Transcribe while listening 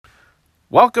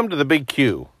Welcome to the Big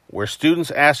Q, where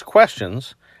students ask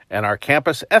questions and our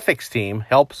campus ethics team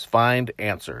helps find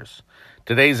answers.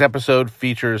 Today's episode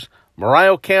features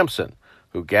Morayo Kamson,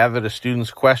 who gathered a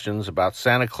student's questions about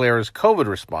Santa Clara's COVID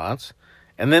response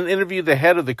and then interviewed the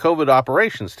head of the COVID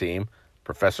operations team,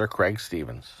 Professor Craig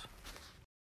Stevens.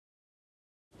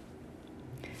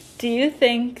 Do you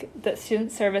think that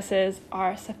student services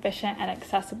are sufficient and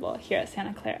accessible here at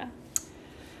Santa Clara?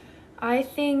 I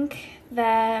think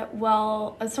that,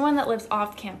 as someone that lives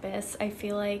off campus, I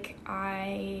feel like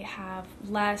I have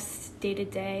less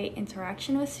day-to-day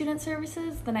interaction with student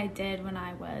services than I did when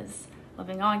I was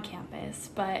living on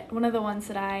campus. But one of the ones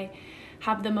that I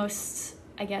have the most,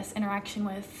 interaction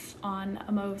with on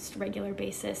a most regular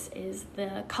basis is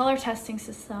the color testing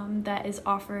system that is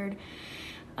offered.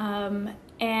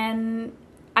 And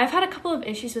I've had a couple of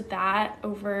issues with that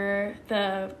over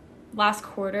the last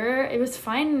quarter. It was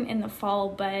fine in the fall,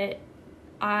 but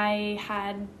I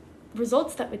had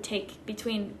results that would take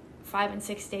between 5 and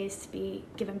 6 days to be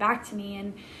given back to me.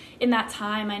 And in that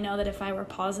time, I know that if I were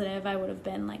positive, I would have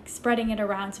been spreading it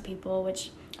around to people, which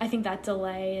I think that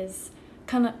delay is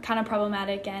kind of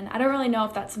problematic. And I don't really know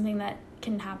if that's something that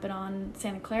can happen on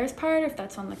Santa Clara's part or if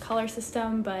that's on the color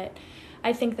system, but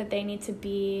I think that they need to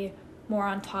be more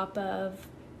on top of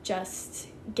just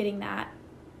getting that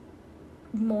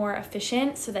more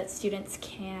efficient so that students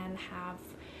can have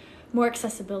more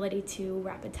accessibility to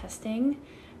rapid testing.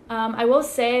 I will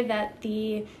say that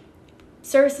the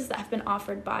services that have been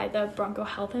offered by the Bronco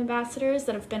Health ambassadors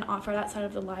that have been offered outside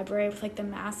of the library with the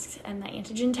masks and the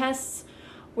antigen tests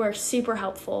were super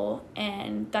helpful,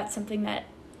 and that's something that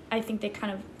I think they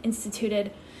kind of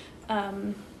instituted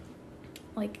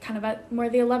at more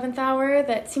the 11th hour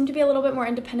that seemed to be a little bit more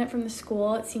independent from the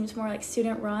school. It seems more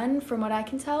student run from what I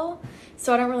can tell.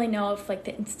 So I don't really know if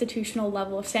the institutional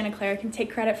level of Santa Clara can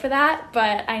take credit for that,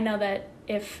 but I know that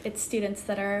if it's students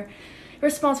that are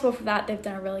responsible for that, they've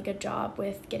done a really good job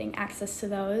with getting access to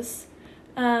those.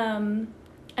 And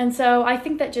so I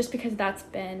think that just because that's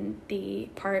been the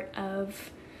part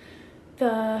of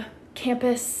the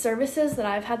campus services that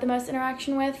I've had the most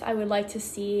interaction with, I would like to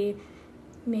see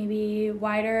maybe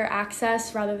wider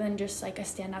access rather than just a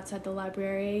stand outside the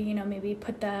library, maybe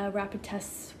put the rapid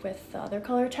tests with the other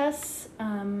color tests,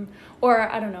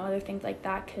 or I don't know, other things like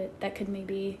that could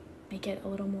maybe make it a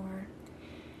little more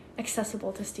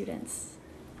accessible to students.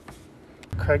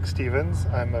 Craig Stevens.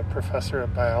 I'm a professor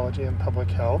of biology and public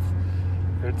health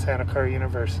here at Santa Clara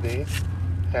University,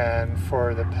 and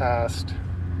for the past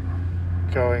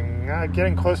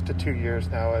getting close to 2 years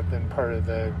now, I've been part of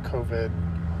the COVID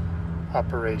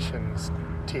operations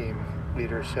team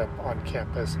leadership on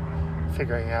campus,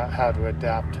 figuring out how to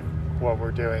adapt what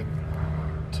we're doing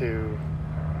to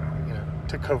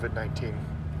COVID-19.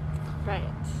 Right.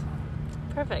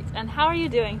 Perfect. And how are you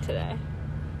doing today?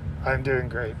 I'm doing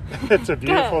great. It's a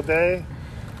beautiful day.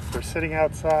 We're sitting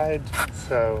outside,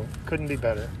 so couldn't be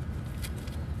better.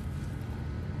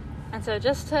 And so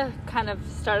just to kind of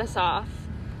start us off,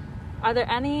 are there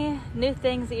any new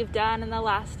things that you've done in the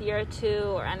last year or two,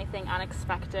 or anything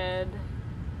unexpected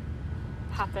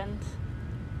happened?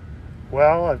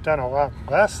 Well, I've done a lot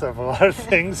less of a lot of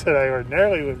things that I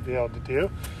ordinarily would be able to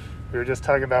do. We were just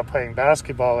talking about playing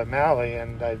basketball at Malley,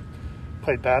 and I've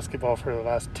played basketball for the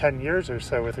last 10 years or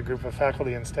so with a group of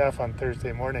faculty and staff on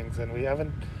Thursday mornings, and we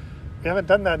haven't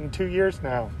done that in 2 years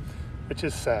now, which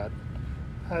is sad.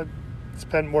 I've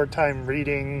spent more time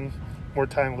reading, more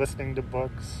time listening to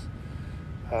books.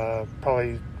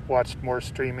 Probably watched more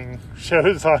streaming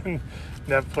shows on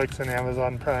Netflix and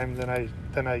Amazon Prime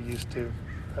than I used to.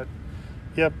 But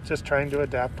yep, just trying to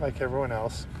adapt like everyone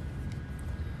else.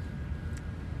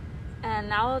 And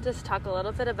now we'll just talk a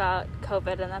little bit about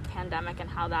COVID and the pandemic and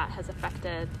how that has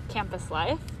affected campus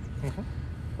life. Mm-hmm.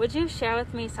 Would you share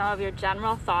with me some of your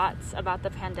general thoughts about the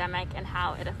pandemic and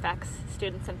how it affects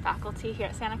students and faculty here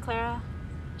at Santa Clara?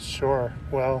 Sure.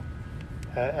 Well,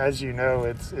 as you know,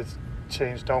 it's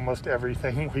changed almost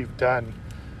everything we've done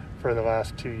for the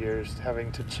last 2 years, having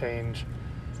to change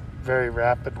very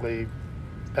rapidly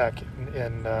back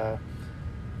in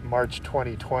March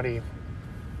 2020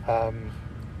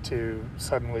 to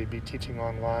suddenly be teaching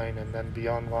online and then be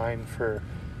online for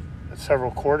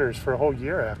several quarters, for a whole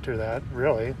year after that,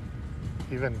 really,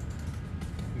 even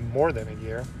more than a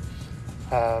year.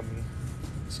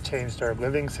 It's changed our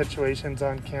living situations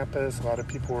on campus. A lot of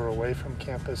people were away from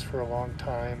campus for a long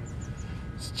time.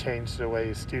 It's changed the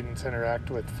way students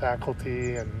interact with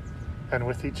faculty and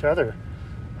with each other.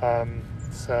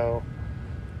 So,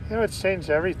 it's changed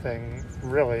everything,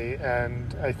 really.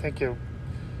 And I think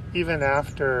even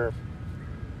after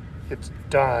it's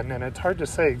done, and it's hard to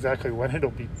say exactly when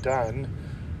it'll be done.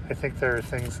 I think there are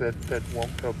things that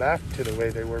won't go back to the way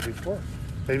they were before.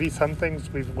 Maybe some things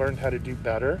we've learned how to do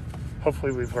better.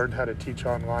 Hopefully we've learned how to teach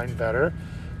online better,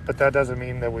 but that doesn't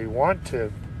mean that we want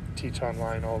to teach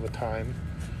online all the time.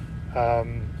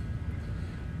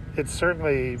 It's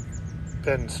certainly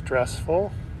been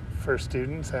stressful for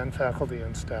students and faculty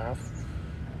and staff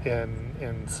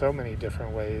in so many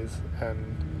different ways.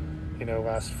 And,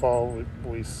 last fall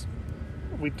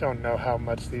we don't know how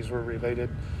much these were related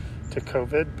to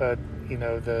COVID, but,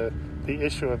 the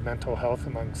issue of mental health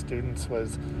among students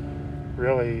was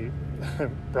really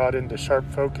brought into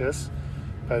sharp focus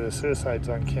by the suicides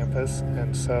on campus.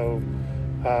 And so,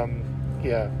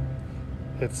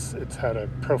 it's had a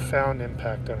profound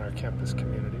impact on our campus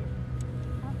community.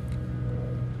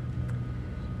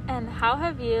 And how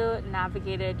have you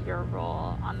navigated your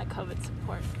role on the COVID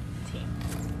support team?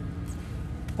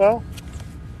 Well,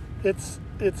 it's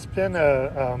been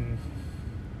a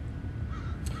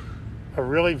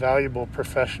really valuable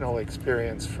professional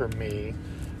experience for me.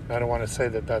 And I don't want to say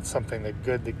that that's something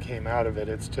good that came out of it.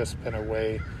 It's just been a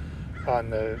way on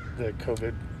the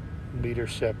COVID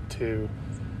leadership to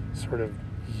sort of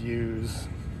use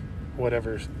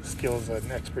whatever skills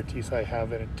and expertise I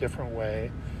have in a different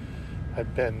way.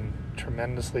 I've been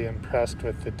tremendously impressed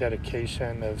with the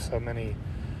dedication of so many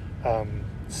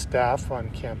staff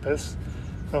on campus.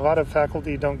 A lot of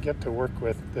faculty don't get to work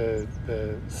with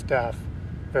the staff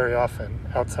very often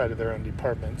outside of their own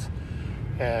departments.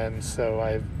 And so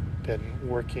I've been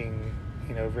working,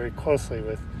 very closely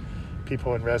with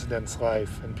people in residence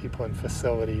life and people in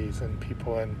facilities and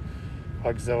people in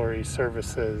auxiliary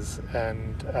services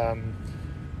and,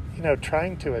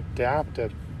 trying to adapt a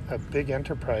big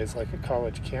enterprise like a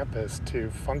college campus to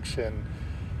function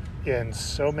in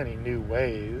so many new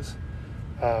ways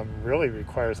really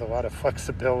requires a lot of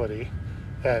flexibility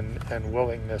and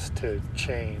willingness to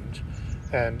change.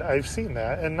 And I've seen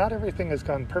that, and not everything has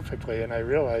gone perfectly, and I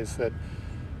realize that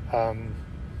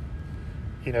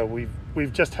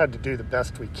we've just had to do the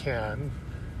best we can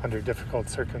under difficult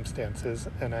circumstances,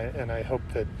 and I hope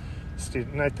that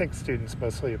I think students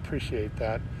mostly appreciate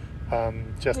that.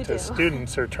 Just as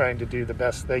students are trying to do the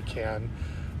best they can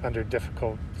under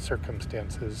difficult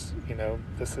circumstances,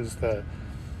 this is the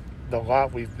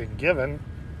lot we've been given,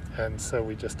 and so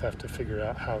we just have to figure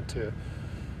out how to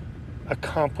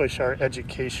accomplish our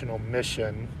educational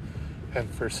mission and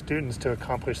for students to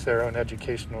accomplish their own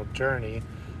educational journey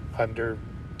under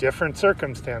different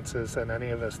circumstances than any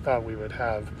of us thought we would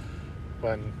have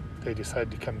when they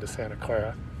decided to come to Santa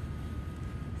Clara.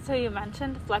 So you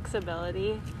mentioned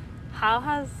flexibility. How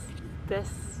has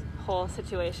this whole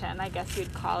situation, I guess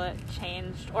you'd call it,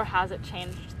 changed, or has it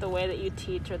changed the way that you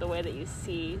teach or the way that you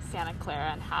see Santa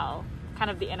Clara and how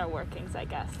kind of the inner workings, I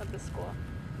guess, of the school?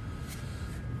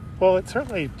 Well, it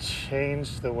certainly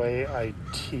changed the way I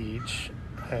teach.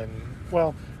 And,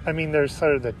 there's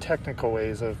sort of the technical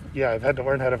ways of, I've had to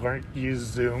learn how to use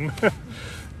Zoom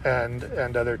and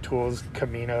other tools,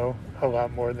 Camino, a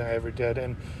lot more than I ever did.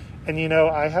 And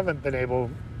I haven't been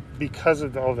able, because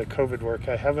of all the COVID work,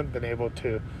 I haven't been able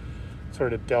to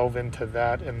sort of delve into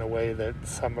that in the way that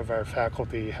some of our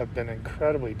faculty have been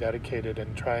incredibly dedicated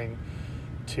in trying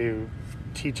to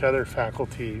teach other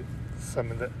faculty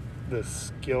some of the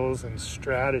skills and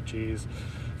strategies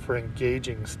for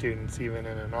engaging students even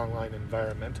in an online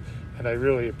environment. And I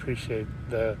really appreciate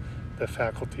the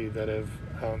faculty that have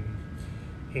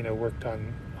worked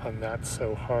on that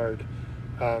so hard.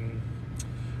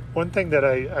 One thing that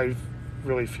I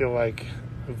really feel like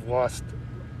I've lost,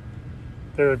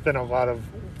 there have been a lot of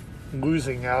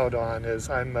losing out on, is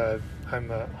I'm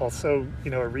also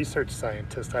a research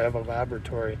scientist. I have a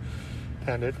laboratory,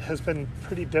 and it has been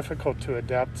pretty difficult to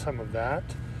adapt some of that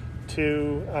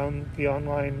to the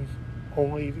online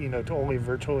only, to only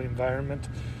virtual environment.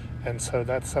 And so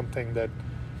that's something that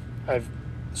I've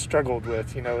struggled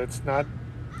with. It's not,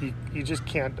 you just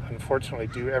can't, unfortunately,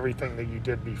 do everything that you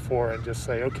did before and just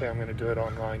say, okay, I'm going to do it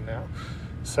online now.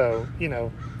 So,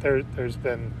 there's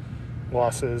been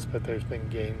losses, but there's been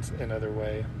gains in other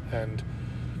way. And,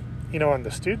 on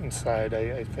the student side,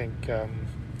 I think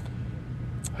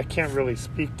I can't really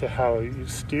speak to how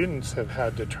students have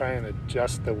had to try and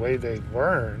adjust the way they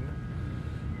learn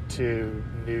to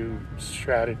new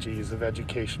strategies of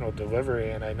educational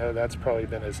delivery. And I know that's probably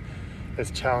been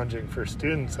as challenging for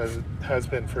students as it has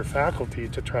been for faculty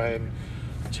to try and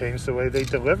change the way they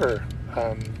deliver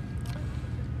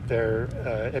their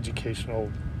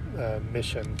educational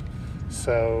mission.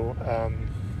 So,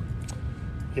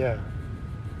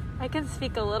 I can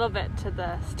speak a little bit to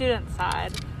the student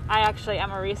side. I actually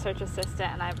am a research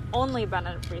assistant, and I've only been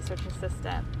a research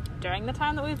assistant during the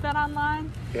time that we've been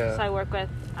online. Yeah. So I work with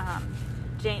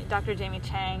Dr. Jamie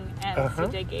Chang and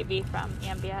CJ Gavey from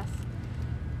EMBS.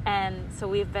 And so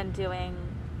we've been doing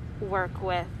work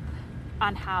with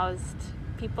unhoused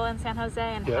people in San Jose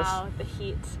and how the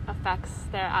heat affects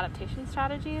their adaptation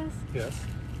strategies. Yes.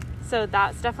 So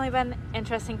that's definitely been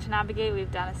interesting to navigate.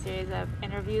 We've done a series of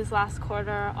interviews last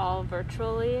quarter, all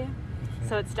virtually.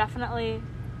 So it's definitely,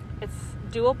 it's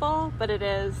doable, but it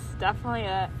is definitely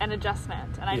an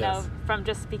adjustment. And I know from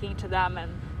just speaking to them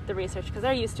and the research, because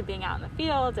they're used to being out in the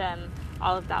field, and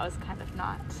all of that was kind of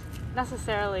not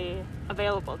necessarily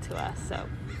available to us. So,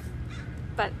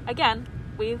 but again,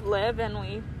 we live and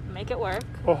we make it work.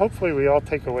 Well, hopefully we all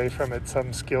take away from it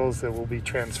some skills that will be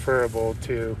transferable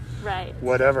to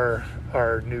whatever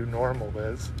our new normal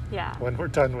is when we're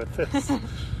done with this.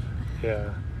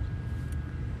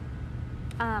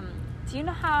 Do you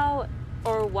know how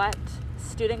or what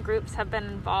student groups have been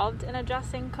involved in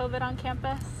addressing COVID on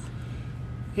campus?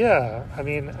 Yeah, I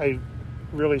mean, I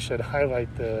really should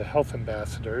highlight the health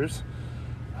ambassadors,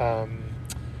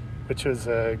 which was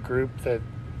a group that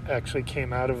actually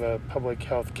came out of a public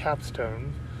health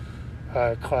capstone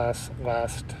class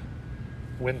last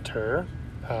winter.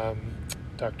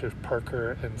 Drs.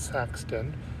 Parker and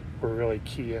Saxton were really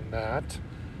key in that.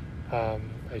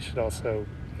 I should also,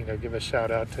 give a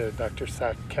shout out to Dr.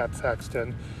 Kat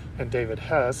Saxton and David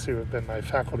Hess, who have been my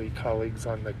faculty colleagues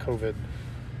on the COVID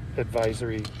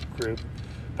advisory group.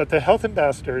 But the health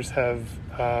ambassadors have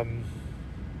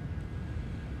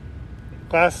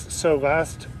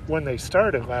when they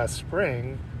started last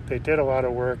spring, they did a lot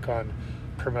of work on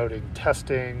promoting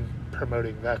testing,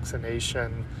 promoting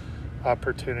vaccination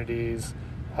opportunities,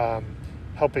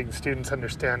 helping students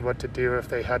understand what to do if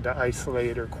they had to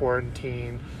isolate or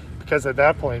quarantine, because at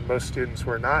that point most students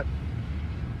were not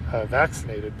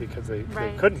vaccinated because they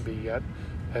couldn't be yet.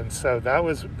 And so that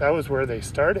was where they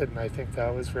started, and I think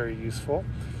that was very useful.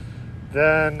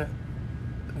 Then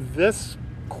this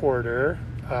quarter,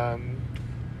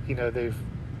 they've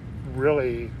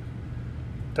really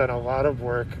done a lot of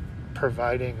work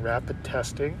providing rapid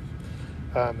testing,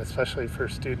 especially for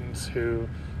students who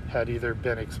had either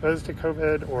been exposed to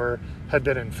COVID or had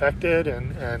been infected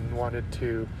and wanted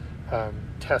to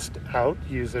test out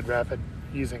using rapid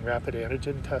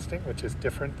antigen testing, which is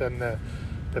different than the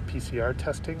PCR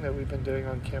testing that we've been doing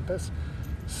on campus.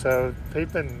 So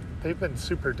they've been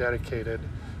super dedicated,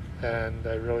 and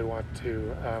I really want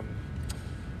to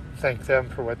thank them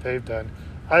for what they've done.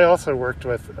 I also worked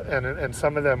with, and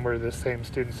some of them were the same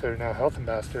students that are now health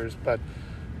ambassadors, but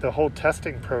the whole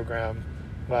testing program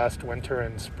last winter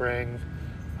and spring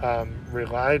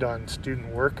relied on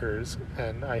student workers,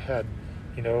 and I had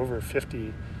over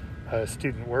 50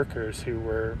 student workers who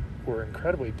were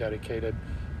incredibly dedicated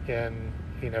in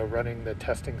running the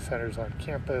testing centers on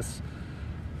campus.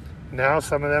 Now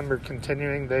some of them are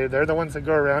continuing. They're the ones that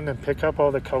go around and pick up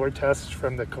all the color tests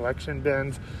from the collection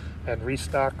bins and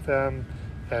restock them.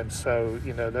 And so,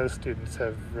 those students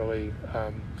have really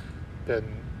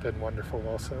been wonderful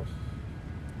also.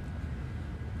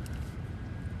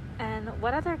 And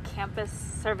what other campus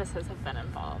services have been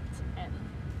involved in?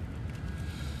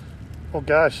 Well,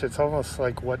 gosh, it's almost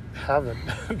like what haven't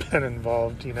been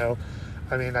involved,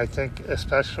 I mean, I think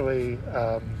especially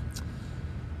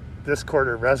this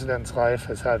quarter, Residence Life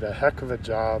has had a heck of a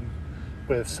job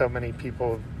with so many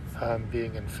people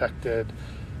being infected,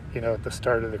 at the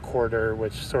start of the quarter,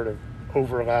 which sort of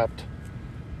overlapped,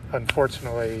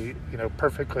 unfortunately,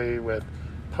 perfectly with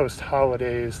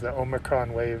post-holidays, the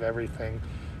Omicron wave, everything.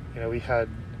 We had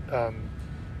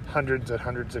hundreds and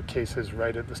hundreds of cases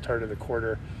right at the start of the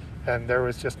quarter, and there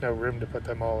was just no room to put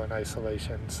them all in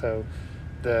isolation. So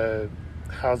the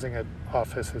housing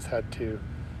office has had to,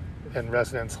 and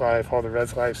Residence Life, all the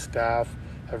Res Life staff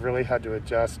have really had to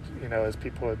adjust, as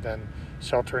people have been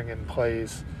sheltering in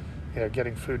place,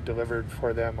 getting food delivered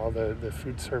for them, all the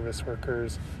food service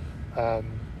workers.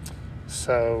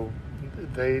 So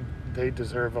they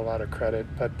deserve a lot of credit.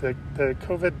 But the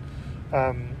COVID,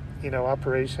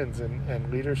 operations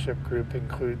and leadership group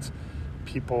includes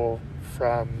people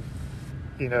from,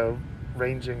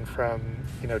 ranging from,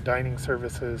 dining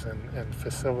services and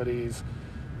facilities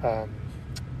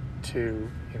to,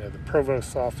 the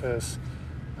provost's office.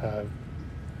 I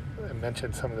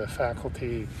mentioned some of the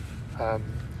faculty.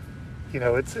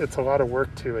 It's a lot of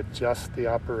work to adjust the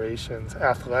operations.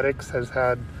 Athletics has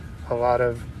had a lot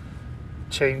of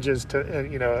changes to,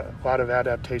 a lot of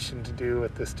adaptation to do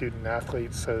with the student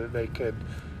athletes so that they could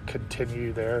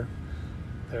continue their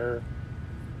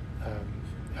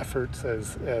efforts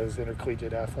as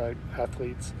intercollegiate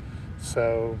athletes.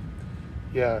 So,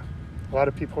 yeah, a lot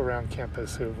of people around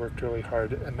campus who have worked really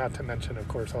hard, and not to mention, of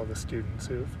course, all the students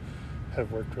who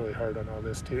have worked really hard on all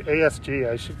this too. ASG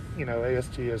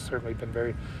has certainly been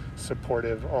very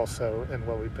supportive also in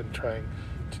what we've been trying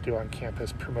to do on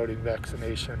campus, promoting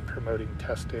vaccination, promoting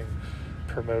testing,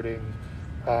 promoting,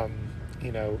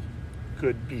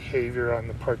 good behavior on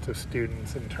the parts of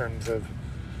students in terms of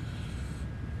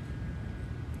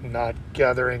not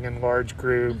gathering in large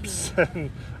groups and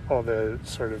all the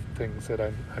sort of things that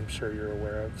I'm sure you're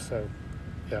aware of. So,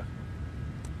 yeah.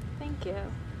 Thank you.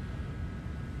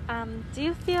 Do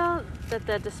you feel that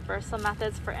the dispersal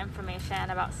methods for information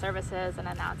about services and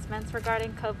announcements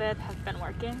regarding COVID have been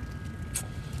working?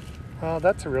 Well,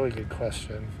 that's a really good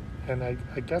question. And I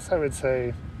guess I would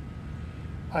say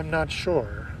I'm not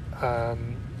sure.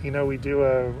 We do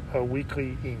a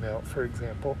weekly email, for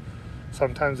example.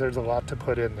 Sometimes there's a lot to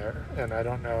put in there, and I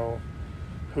don't know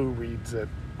who reads it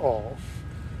all.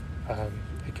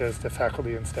 It goes to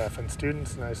faculty and staff and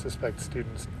students, and I suspect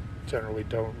students generally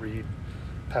don't read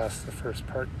past the first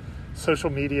part. Social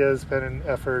media has been an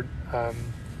effort.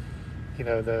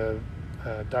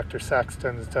 Dr.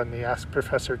 Saxton has done the Ask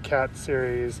Professor Cat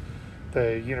series.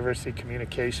 The University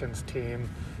Communications team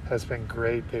has been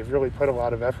great. They've really put a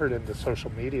lot of effort into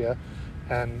social media,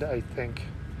 and I think,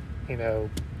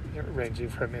 ranging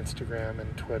from Instagram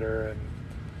and Twitter and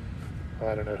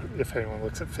I don't know if anyone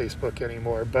looks at Facebook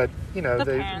anymore, but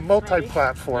they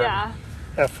multi-platform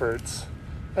efforts.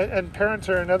 And parents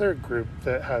are another group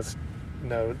that has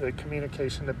the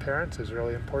communication to parents is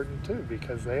really important too,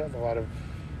 because they have a lot of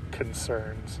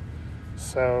concerns.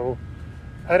 So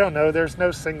I don't know, there's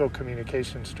no single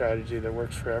communication strategy that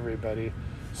works for everybody.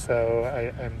 So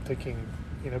I'm thinking,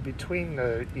 between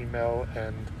the email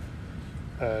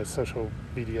and social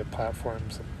media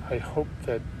platforms, I hope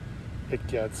that it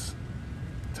gets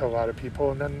to a lot of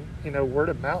people. And then, word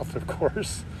of mouth, of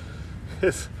course,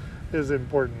 is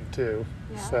important too.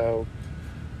 Yeah. So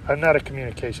I'm not a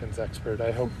communications expert.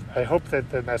 I hope that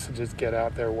the messages get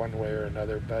out there one way or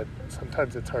another, but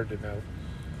sometimes it's hard to know.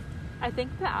 I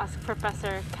think the Ask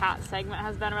Professor Cat segment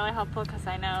has been really helpful, because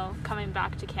I know coming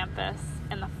back to campus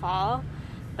in the fall,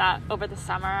 that over the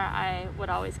summer I would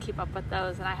always keep up with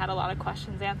those, and I had a lot of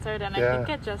questions answered. And I think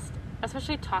it just,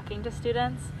 especially talking to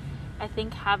students, I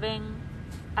think having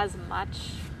as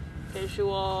much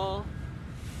visual,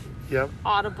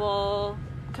 audible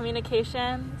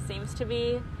communication seems to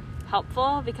be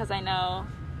helpful, because I know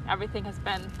everything has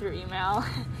been through email.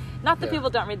 Not that people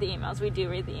don't read the emails. We do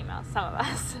read the emails, some of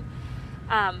us.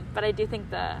 But I do think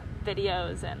the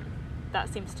videos, and that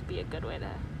seems to be a good way to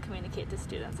communicate to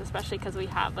students, especially because we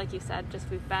have, like you said,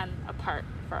 we've been apart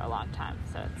for a long time.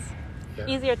 So it's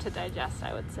easier to digest,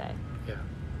 I would say. Yeah.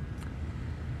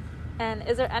 And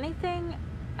is there anything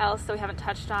else that we haven't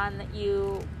touched on that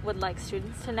you would like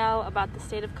students to know about the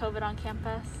state of COVID on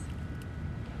campus?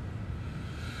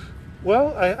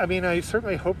 Well, I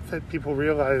certainly hope that people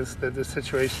realize that the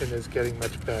situation is getting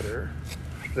much better.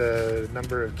 The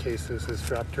number of cases has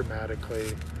dropped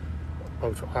dramatically,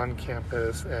 both on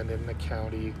campus and in the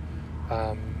county,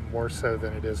 more so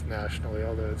than it is nationally,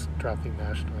 although it's dropping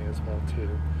nationally as well too.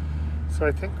 So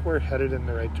I think we're headed in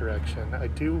the right direction. I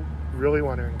do really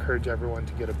want to encourage everyone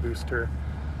to get a booster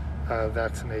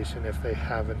vaccination if they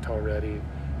haven't already.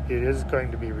 It is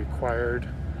going to be required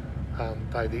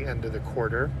by the end of the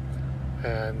quarter,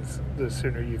 and the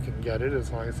sooner you can get it,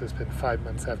 as long as it's been 5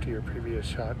 months after your previous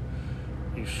shot,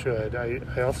 you should.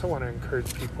 I also want to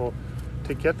encourage people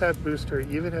to get that booster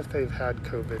even if they've had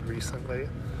COVID recently.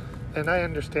 And I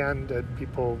understand that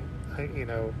people,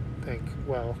 think,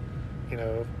 well,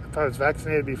 if I was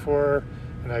vaccinated before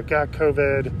and I've got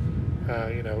COVID,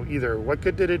 either what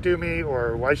good did it do me,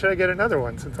 or why should I get another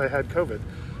one since I had COVID?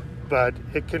 But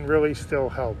it can really still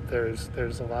help. There's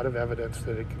a lot of evidence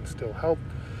that it can still help.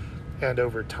 And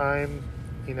over time,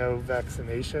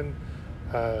 vaccination,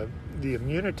 the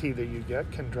immunity that you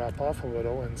get can drop off a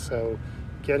little. And so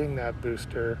getting that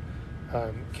booster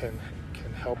can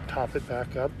help top it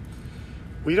back up.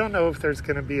 We don't know if there's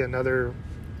going to be another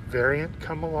variant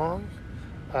come along.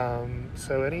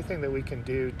 So anything that we can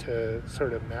do to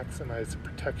sort of maximize the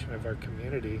protection of our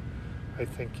community, I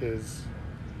think is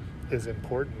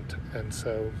important. And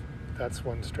so that's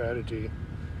one strategy.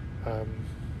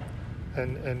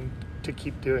 And to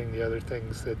keep doing the other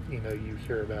things that, you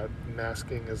hear about,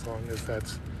 masking, as long as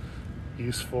that's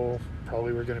useful.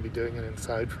 Probably we're going to be doing it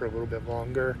inside for a little bit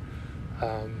longer.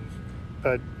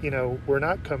 But, we're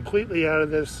not completely out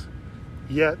of this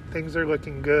yet. Things are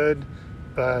looking good.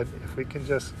 But if we can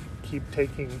just keep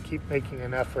making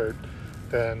an effort,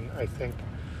 then I think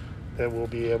that we'll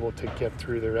be able to get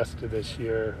through the rest of this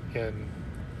year in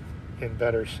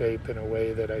better shape, in a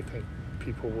way that I think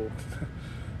people will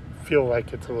feel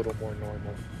like it's a little more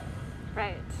normal.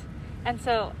 Right. And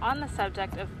so on the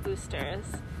subject of boosters,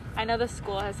 I know the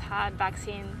school has had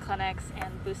vaccine clinics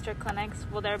and booster clinics.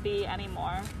 Will there be any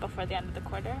more before the end of the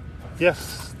quarter?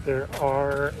 Yes, there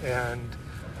are, and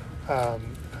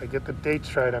if I get the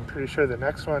dates right, I'm pretty sure the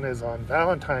next one is on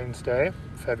Valentine's Day,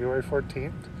 February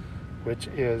 14th, which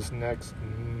is next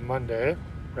Monday,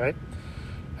 right?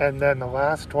 And then the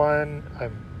last one,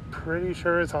 I'm pretty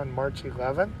sure, is on March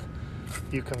 11th.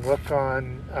 You can look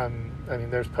on,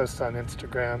 there's posts on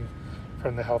Instagram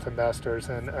from the health ambassadors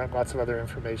and lots of other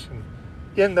information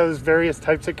in those various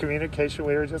types of communication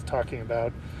we were just talking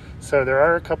about. So there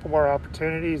are a couple more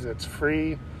opportunities. It's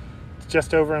free. It's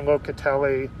just over in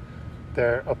Locatelli.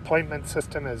 Their appointment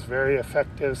system is very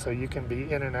effective, so you can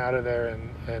be in and out of there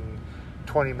in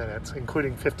 20 minutes,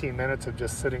 including 15 minutes of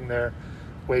just sitting there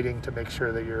waiting to make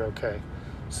sure that you're okay.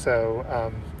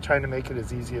 So trying to make it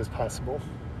as easy as possible.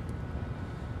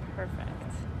 Perfect.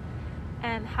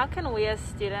 And how can we as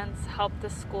students help the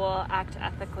school act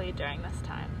ethically during this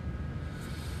time?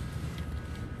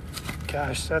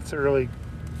 Gosh, that's a really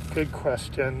good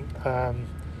question.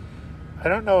 I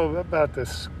don't know about the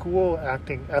school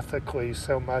acting ethically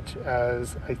so much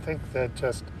as I think that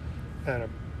just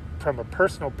from a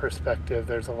personal perspective,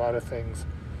 there's a lot of things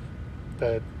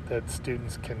that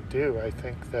students can do. I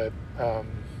think that,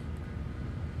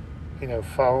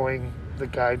 following the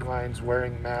guidelines,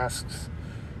 wearing masks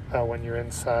when you're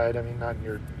inside, not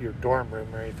in your dorm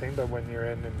room or anything, but when you're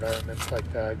in environments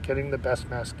like that, getting the best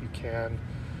mask you can.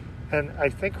 And I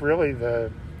think really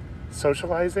the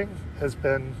socializing has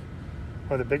been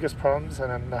one of the biggest problems, and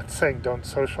I'm not saying don't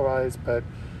socialize, but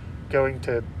going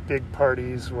to big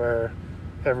parties where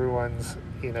everyone's,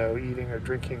 eating or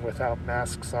drinking without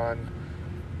masks on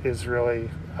is really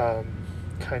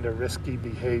kind of risky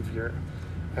behavior.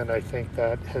 And I think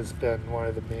that has been one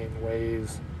of the main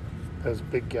ways, those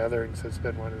big gatherings has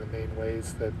been one of the main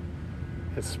ways that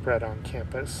it's spread on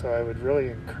campus. So I would really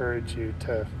encourage you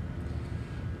to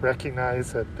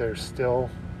recognize that there's still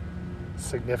a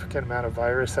significant amount of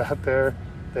virus out there,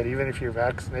 that even if you're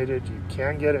vaccinated, you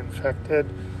can get infected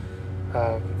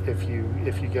if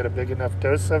you get a big enough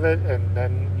dose of it, and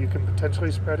then you can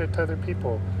potentially spread it to other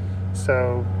people.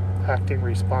 So acting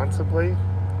responsibly,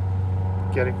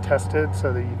 getting tested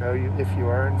so that you know if you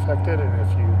are infected, and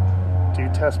if you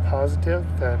do test positive,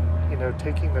 then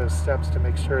taking those steps to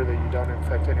make sure that you don't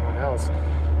infect anyone else.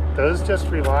 Those just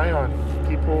rely on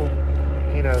people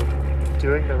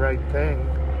doing the right thing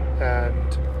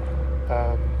and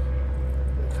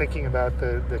thinking about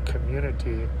the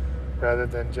community rather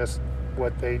than just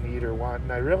what they need or want.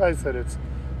 And I realize that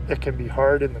it can be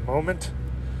hard in the moment,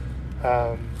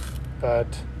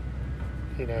 but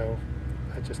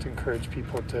I just encourage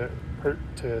people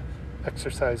to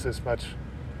exercise as much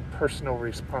personal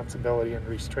responsibility and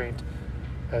restraint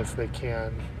as they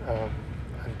can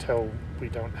until we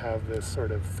don't have this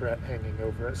sort of threat hanging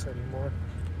over us anymore.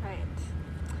 Right.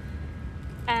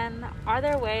 And are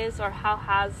there ways, or how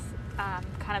has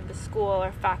kind of the school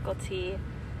or faculty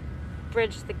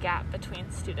bridged the gap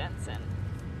between students and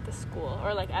the school,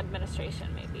 or like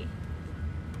administration maybe?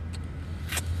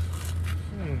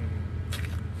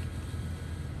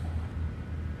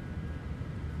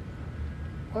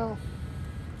 Well,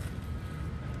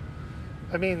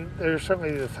 there's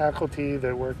certainly the faculty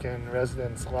that work in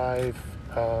residence life,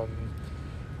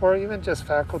 or even just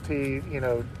faculty,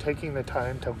 taking the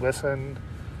time to listen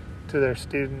to their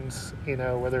students,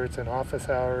 whether it's in office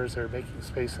hours or making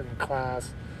space in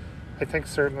class. I think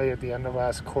certainly at the end of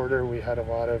last quarter, we had a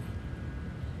lot of,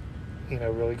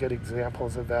 really good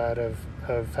examples of that, of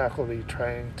faculty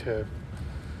trying to,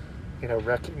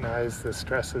 recognize the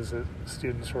stresses that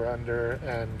students were under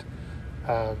and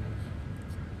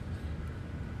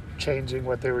changing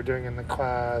what they were doing in the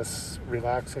class,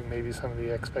 relaxing maybe some of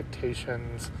the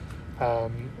expectations,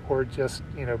 or just,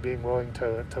 being willing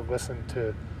to listen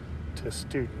to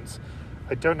students.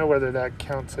 I don't know whether that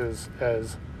counts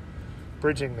as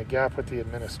bridging the gap with the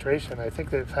administration. I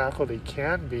think that faculty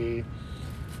can be,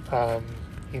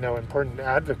 important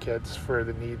advocates for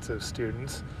the needs of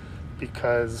students,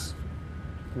 because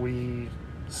we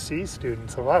see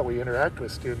students a lot, we interact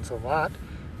with students a lot,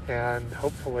 and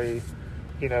hopefully,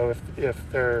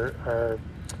 if there are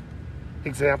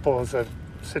examples of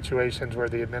situations where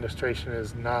the administration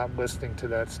is not listening to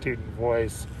that student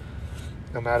voice,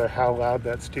 no matter how loud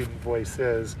that student voice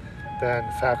is, then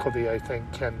faculty, I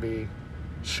think, can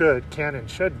and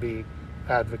should be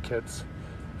advocates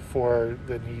for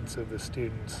the needs of the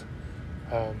students.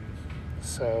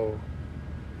 So,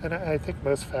 and I think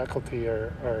most faculty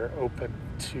are open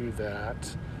to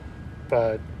that,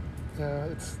 but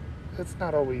it's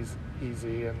not always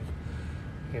easy, and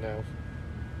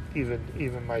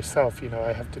even myself,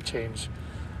 I have to change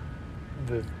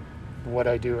what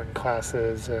I do in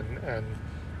classes, and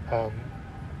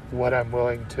what I'm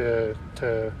willing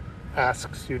to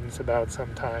ask students about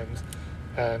sometimes,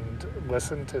 and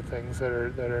listen to things that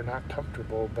are not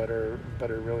comfortable but are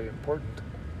really important.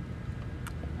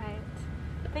 Right.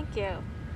 Thank you.